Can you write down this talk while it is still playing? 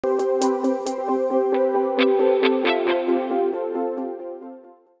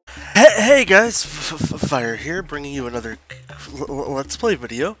Hey guys, Fire here, bringing you another Let's Play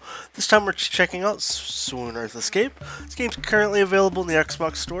video. This time we're checking out Swoon Earth Escape. This game's currently available in the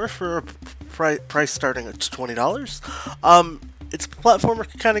Xbox Store for a price starting at $20. It's a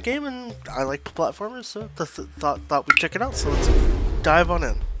platformer kind of game, and I like platformers, so thought we'd check it out. So let's dive on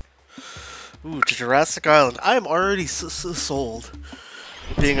in. Ooh, to Jurassic Island. I am already sold.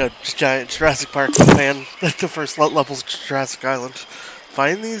 Being a giant Jurassic Park fan, the first level's Jurassic Island.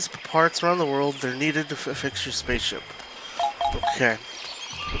 Find these parts around the world. They're needed to fix your spaceship. Okay.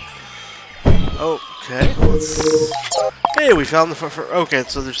 Okay, let's... Hey, we found the... Okay,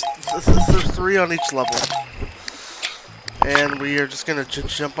 so there's 3 on each level. And we are just gonna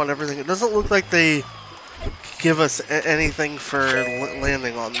jump on everything. It doesn't look like they give us anything for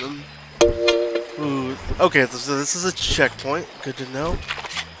landing on them. Ooh, okay, so this is a checkpoint. Good to know.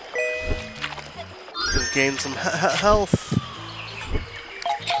 Gonna gain some health.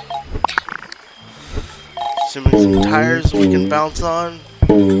 Assuming some tires we can bounce on.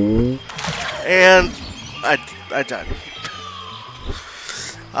 And I died.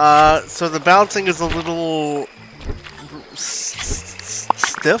 So the bouncing is a little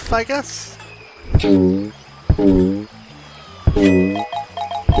stiff, I guess. I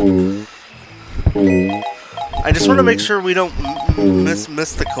just want to make sure we don't miss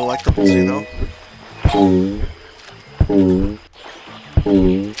the collectibles, you know?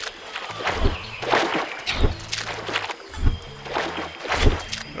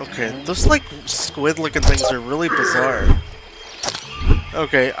 Okay, those like squid-looking things are really bizarre.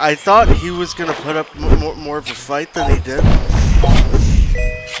 Okay, I thought he was gonna put up more of a fight than he did,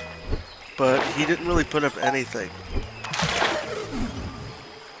 but he didn't really put up anything.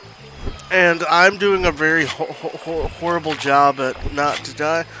 And I'm doing a very horrible job at not to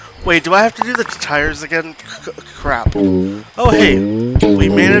die. Wait, do I have to do the tires again? Crap. Oh hey, we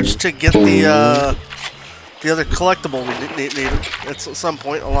managed to get the other collectible we needed at some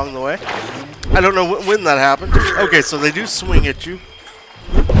point along the way. I don't know when that happened. Okay, so they do swing at you.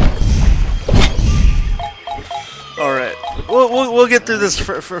 Alright. We'll get through this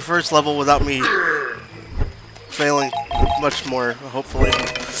first level without me failing much more, hopefully.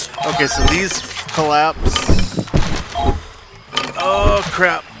 Okay, so these collapse. Oh,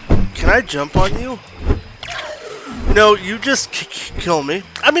 crap. Can I jump on you? No, you just kill me.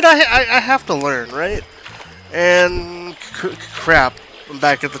 I mean, I have to learn, right? And crap, I'm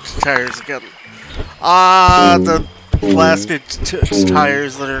back at the tires again. The blasted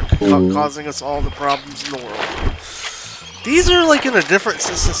tires that are causing us all the problems in the world. These are like in a different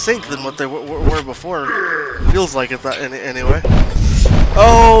sync than what they were before. Feels like it anyway.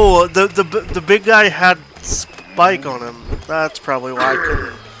 Oh, the big guy had spike on him. That's probably why I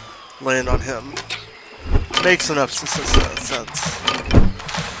couldn't land on him. Makes enough sense.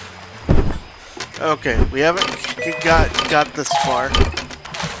 Okay, we haven't got this far.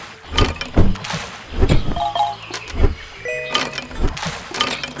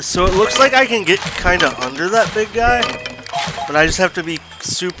 So it looks like I can get kind of under that big guy, but I just have to be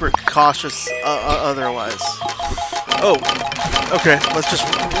super cautious otherwise. Oh, okay, let's just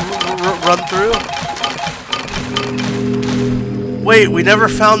run through. Wait, we never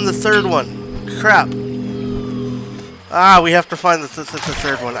found the third one. Crap. Ah, we have to find the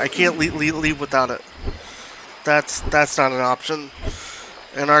third one. I can't leave without it. That's not an option.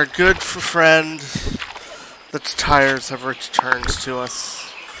 And our good friend, the tires, have returned to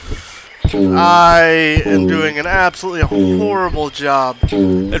us. I am doing an absolutely horrible job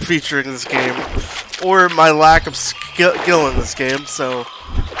at featuring this game, or my lack of skill in this game. So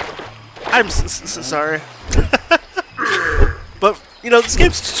I'm sorry. But you know, this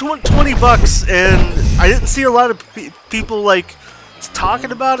game's $20, and I didn't see a lot of people like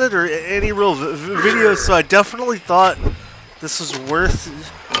talking about it or any real videos. So I definitely thought this was worth,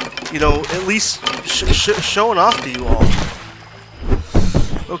 you know, at least showing off to you all.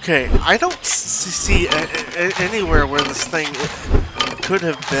 Okay, I don't see anywhere where this thing could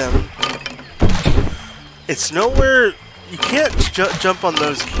have been. It's nowhere. You can't jump on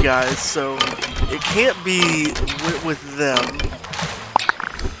those guys, so it can't be with them.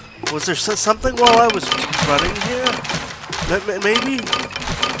 Was there something while I was running here? Maybe?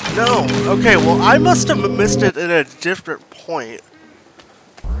 No. Okay, well, I must have missed it at a different point.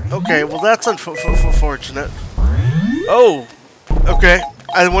 Okay, well, that's unfortunate. Oh, okay.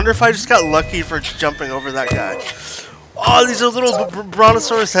 I wonder if I just got lucky for jumping over that guy. Oh, these are little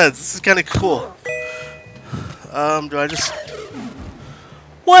brontosaurus heads. This is kind of cool. Do I just...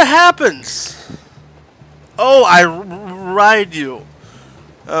 What happens? Oh, I ride you.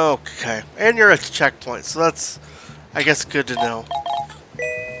 Okay. And you're at a checkpoint, so that's, I guess, good to know.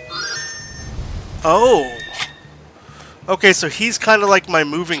 Oh. Okay, so he's kind of like my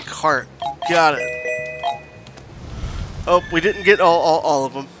moving cart. Got it. Oh, we didn't get all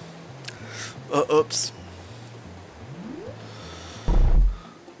of them. Oops.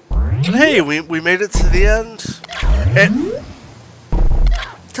 But hey, we made it to the end. And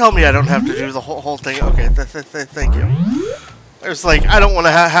tell me I don't have to do the whole thing. Okay, thank you. I was like, I don't want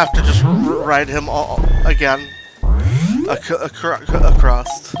to have to just ride him all again.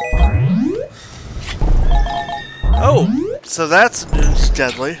 Across. Oh, so that's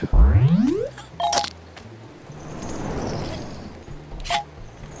deadly.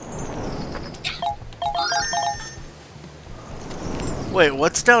 Wait,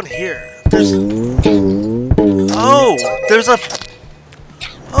 what's down here? There's... Oh, there's a...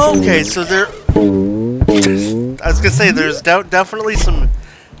 Okay, so there... I was gonna say, there's definitely some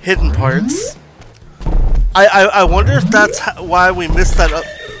hidden parts. I wonder if that's why we missed that up.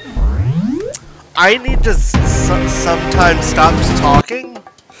 I need to sometimes stop talking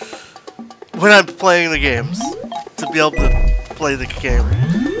when I'm playing the games to be able to play the game.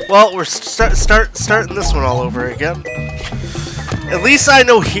 Well, we're starting this one all over again. At least I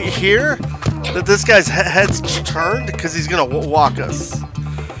know here that this guy's head's turned because he's gonna walk us.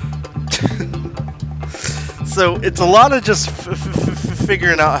 So it's a lot of just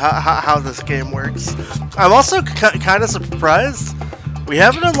figuring out how this game works. I'm also kind of surprised we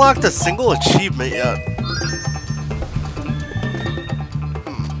haven't unlocked a single achievement yet.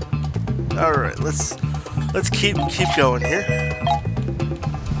 All right, let's keep going here.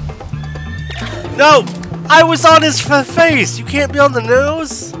 No, I was on his face. You can't be on the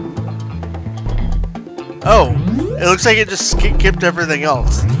nose. Oh, it looks like it just skipped everything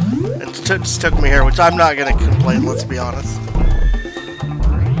else. Just took me here, which I'm not gonna complain, let's be honest.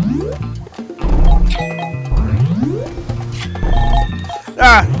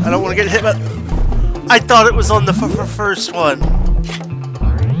 Ah, I don't want to get hit, but I thought it was on the first one.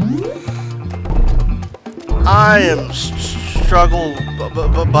 I am struggle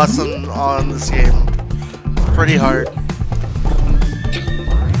bussing on this game pretty hard.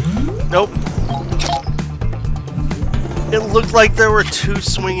 Nope. It looked like there were two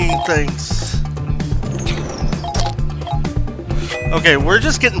swinging things. Okay, we're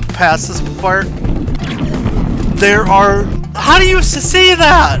just getting past this part. There are... How do you see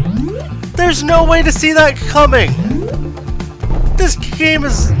that? There's no way to see that coming. This game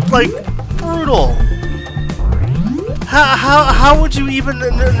is, like, brutal. How would you even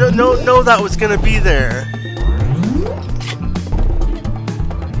know that was gonna be there?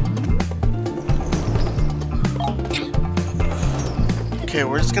 Okay,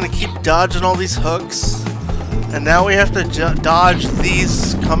 we're just gonna keep dodging all these hooks, and now we have to dodge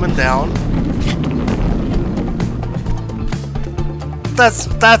these coming down.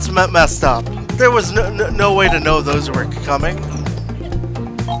 That's messed up. There was no way to know those were coming.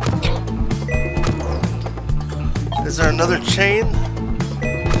 Is there another chain?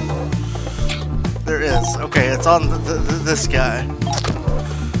 There is. Okay, it's on this guy.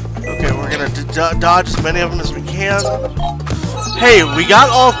 Okay, we're gonna dodge as many of them as we can. Hey, we got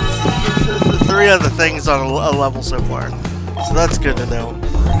all three of the things on a level so far, so that's good to know.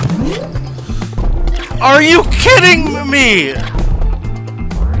 Are you kidding me?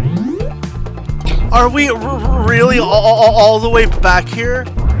 Are we really all the way back here?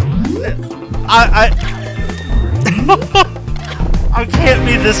 I can't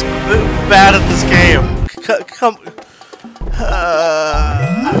be this bad at this game. Come.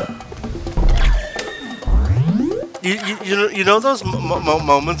 You know those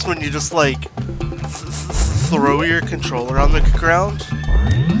moments when you just like throw your controller on the ground?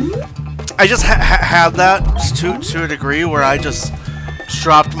 I just had that to a degree where I just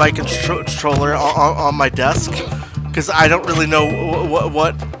dropped my controller on my desk because I don't really know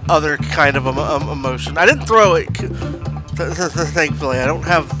what other kind of emotion. I didn't throw it, thankfully. I don't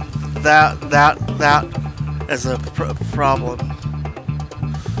have that as a problem,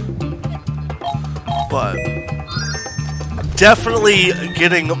 but definitely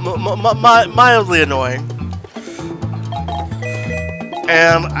getting mildly annoying.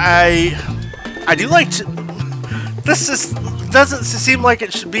 And I do like this doesn't seem like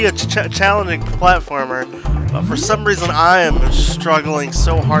it should be a challenging platformer, but for some reason I am struggling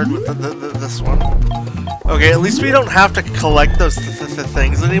so hard with this one. Okay, at least we don't have to collect those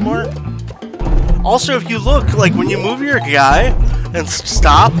things anymore. Also, if you look, like when you move your guy and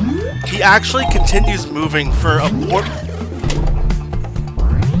stop, he actually continues moving for a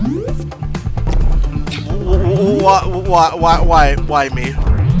why me?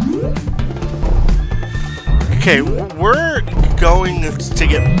 Okay, we're going to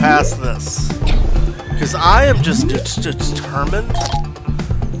get past this. Because I am just determined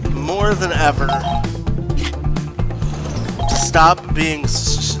more than ever to stop being...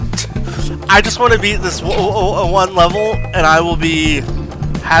 I just want to beat this one level, and I will be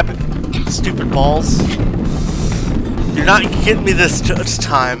happy. Stupid balls. You're not getting me this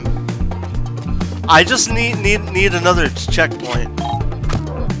time. I just need another checkpoint.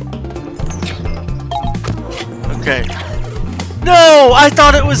 Okay. No! I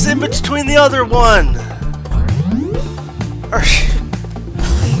thought it was in between the other one!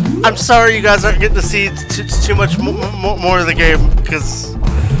 I'm sorry you guys aren't getting to see too much more of the game, because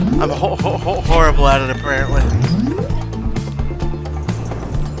I'm horrible at it, apparently.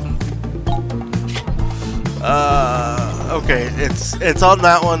 Okay, it's on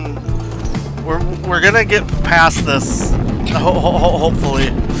that one. We're gonna get past this,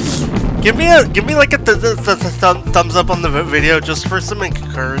 hopefully. Give me like a thumbs up on the video just for some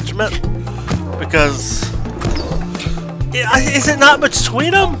encouragement, because is it not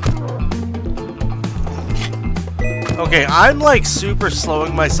between them? Okay, I'm like super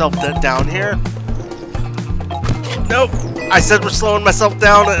slowing myself down here. Nope, I said we're slowing myself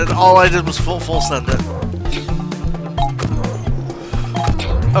down, and all I did was full send it.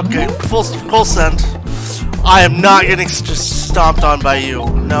 Okay, full send. I am not getting stomped on by you.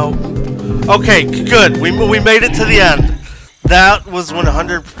 No. Okay, good. We made it to the end. That was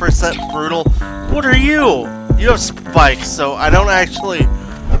 100% brutal. What are you? You have spikes, so I don't actually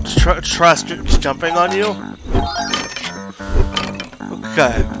trust jumping on you.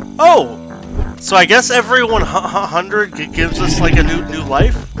 Okay. Oh! So I guess every 100 gives us like a new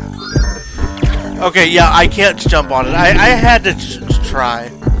life? Okay, yeah, I can't jump on it. I had to try.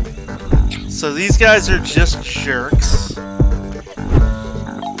 So these guys are just jerks.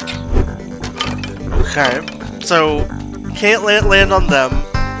 Okay, so can't land on them.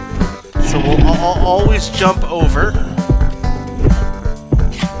 So we'll always jump over.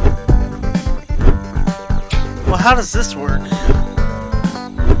 Well, how does this work?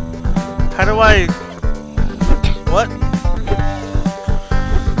 How do I... What?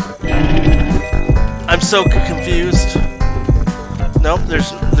 I'm so confused. Nope,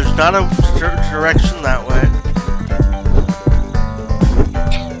 there's not a direction that way.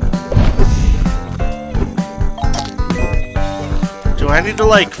 Do I need to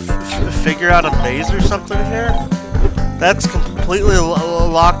like figure out a maze or something here? That's completely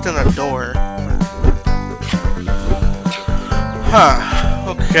locked in a door. Huh.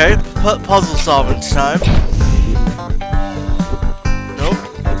 Okay, puzzle solving time. Nope,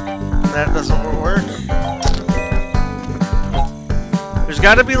 that doesn't work. There's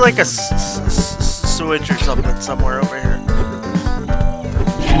got to be like a switch or something somewhere over here.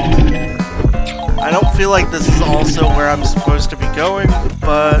 I don't feel like this is also where I'm supposed to be going,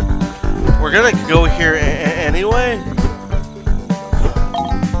 but we're gonna go here anyway.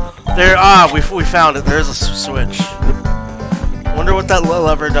 There, we found it. There's a switch. Wonder what that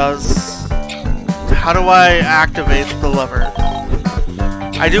lever does. How do I activate the lever?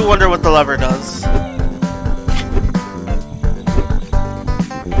 I do wonder what the lever does.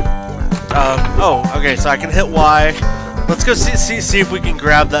 Oh, okay, so I can hit Y. Let's go see if we can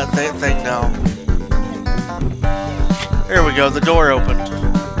grab that thing now. There we go, the door opened.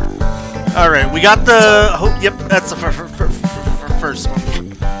 Alright, we got the... Oh, yep, that's the first one.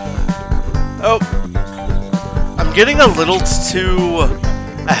 Oh. I'm getting a little too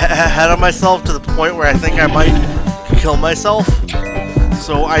ahead of myself to the point where I think I might kill myself.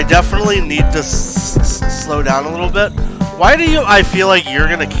 So I definitely need to slow down a little bit. Why do I feel like you're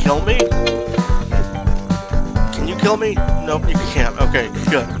gonna kill me? Can you kill me? Nope, you can't. Okay,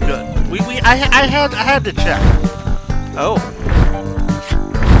 good. I had to check. Oh.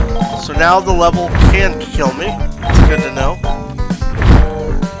 So now the level can kill me. It's good to know.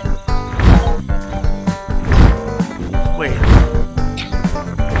 Wait.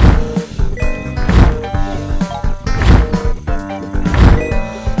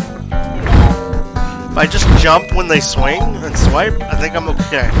 If I just jump when they swing and swipe, I think I'm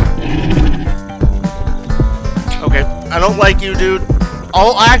okay. Okay, I don't like you, dude.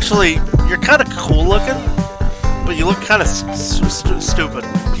 Oh, actually, you're kind of cool looking, but you look kind of stupid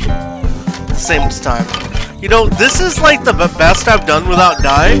at the same time. You know, this is like the best I've done without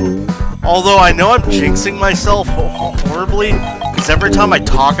dying, although I know I'm jinxing myself horribly, because every time I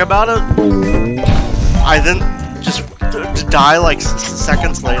talk about it, I then just die like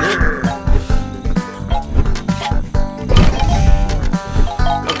seconds later.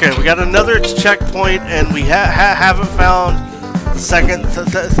 Okay, we got another checkpoint, and we haven't found the second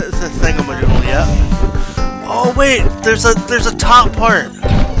thingamadoodle yet. Oh wait, there's a top part.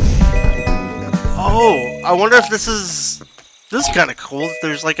 Oh, I wonder if this is kind of cool.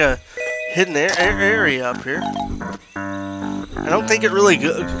 There's like a hidden area up here. I don't think it really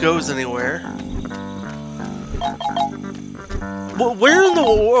goes anywhere. Well, where in the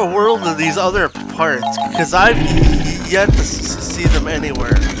world are these other parts? Because I've yet to see them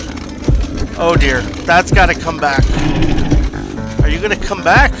anywhere. Oh dear, that's got to come back. Are you going to come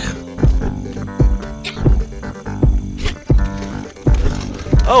back?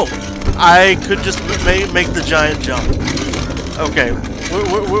 Oh, I could just make the giant jump. Okay,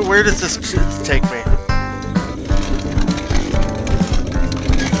 where does this take me?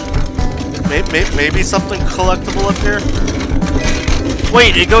 Maybe something collectible up here?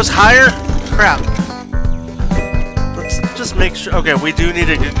 Wait, it goes higher? Crap. Let's just make sure. Okay, we do need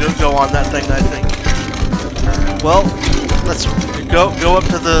to go on that thing, I think. Well, let's go up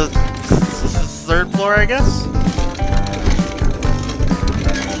to the third floor, I guess?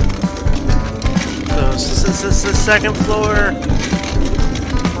 So, this is the second floor.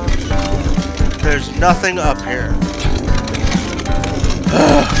 There's nothing up here.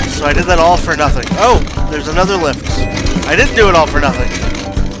 So I did that all for nothing. Oh, there's another lift. I didn't do it all for nothing.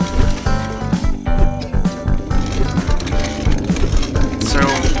 So,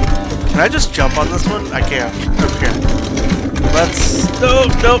 can I just jump on this one? I can't. Okay. Let's...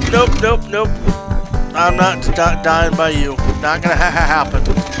 Nope. I'm not dying by you. Not gonna happen.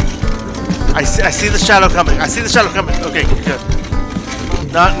 I see the shadow coming. I see the shadow coming. Okay, good.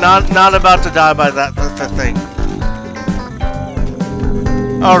 Not about to die by that thing.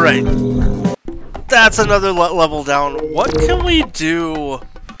 Alright. That's another level down. What can we do?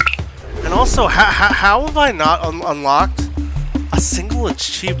 And also, how have I not unlocked a single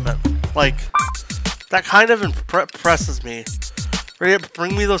achievement? Like, that kind of impresses me.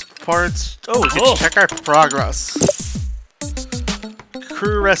 Bring me those parts. Oh, we can check our progress.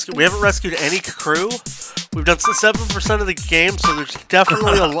 Crew rescue. We haven't rescued any crew. We've done 7% of the game, so there's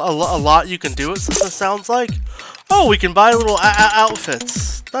definitely a lot you can do. It sounds like. Oh, we can buy little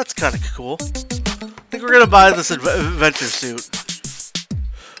outfits. That's kind of cool. I think we're gonna buy this adventure suit.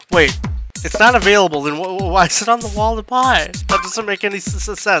 Wait, it's not available. Then why is it on the wall to buy? That doesn't make any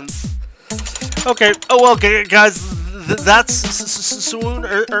sense. Okay. Oh well, guys. That's Swoon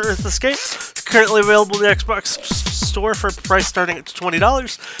Earth Escape. It's currently available in the Xbox store for a price starting at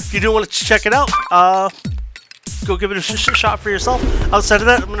 $20. If you do want to check it out, go give it a shot for yourself. Outside of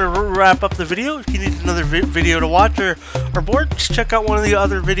that, I'm going to wrap up the video. If you need another video to watch or bored, just check out one of the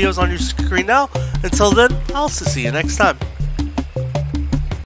other videos on your screen now. Until then, I'll see you next time.